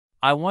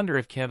I wonder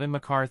if Kevin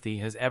McCarthy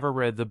has ever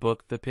read the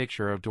book The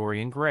Picture of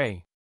Dorian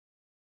Gray.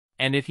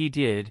 And if he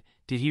did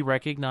he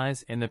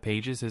recognize in the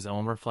pages his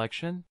own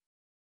reflection?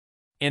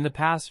 In the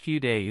past few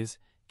days,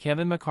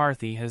 Kevin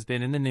McCarthy has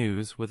been in the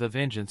news with a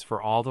vengeance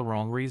for all the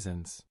wrong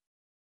reasons.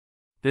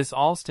 This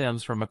all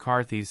stems from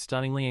McCarthy's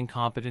stunningly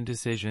incompetent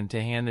decision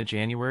to hand the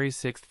January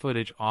 6th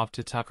footage off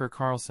to Tucker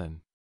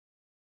Carlson.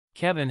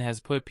 Kevin has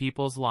put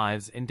people's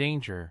lives in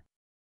danger.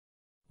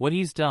 What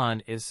he's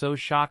done is so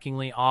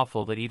shockingly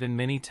awful that even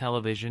many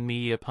television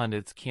media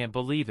pundits can't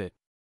believe it.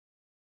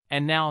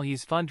 And now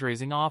he's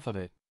fundraising off of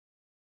it.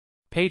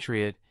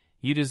 Patriot,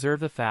 you deserve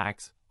the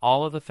facts,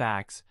 all of the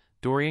facts,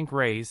 Dorian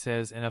Gray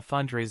says in a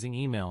fundraising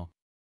email.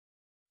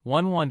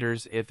 One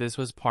wonders if this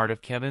was part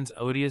of Kevin's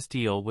odious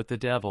deal with the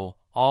devil,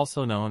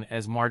 also known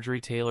as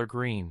Marjorie Taylor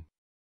Greene.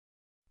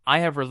 I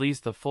have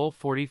released the full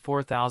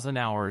 44,000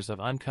 hours of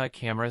uncut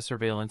camera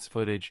surveillance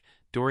footage,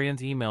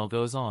 Dorian's email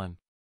goes on.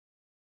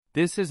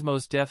 This is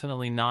most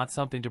definitely not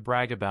something to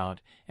brag about,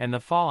 and the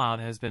fallout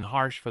has been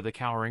harsh for the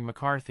cowering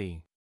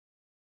McCarthy.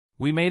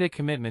 We made a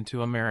commitment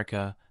to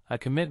America, a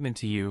commitment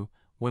to you,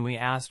 when we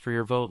asked for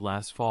your vote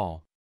last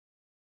fall.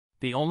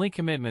 The only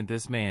commitment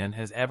this man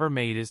has ever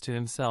made is to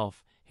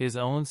himself, his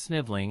own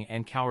sniveling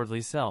and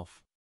cowardly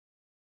self.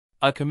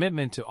 A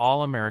commitment to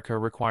all America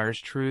requires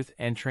truth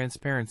and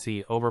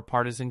transparency over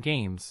partisan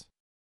games.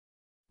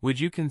 Would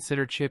you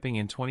consider chipping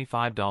in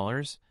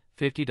 $25,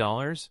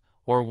 $50,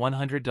 or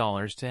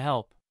 $100 to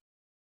help?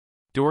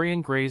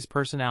 Dorian Gray's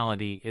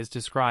personality is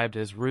described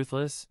as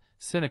ruthless,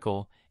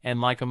 cynical, and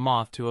like a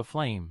moth to a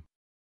flame.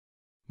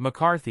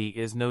 McCarthy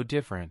is no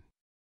different.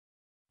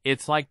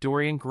 It's like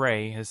Dorian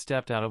Gray has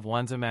stepped out of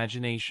one's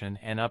imagination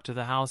and up to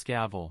the House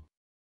gavel.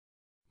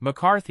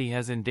 McCarthy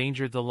has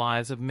endangered the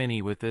lives of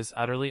many with this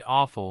utterly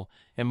awful,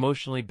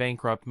 emotionally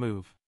bankrupt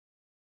move.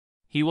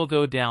 He will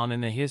go down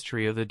in the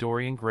history of the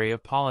Dorian Gray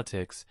of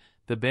politics,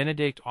 the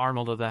Benedict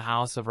Arnold of the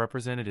House of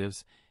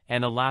Representatives,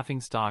 and a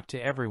laughingstock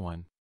to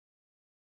everyone.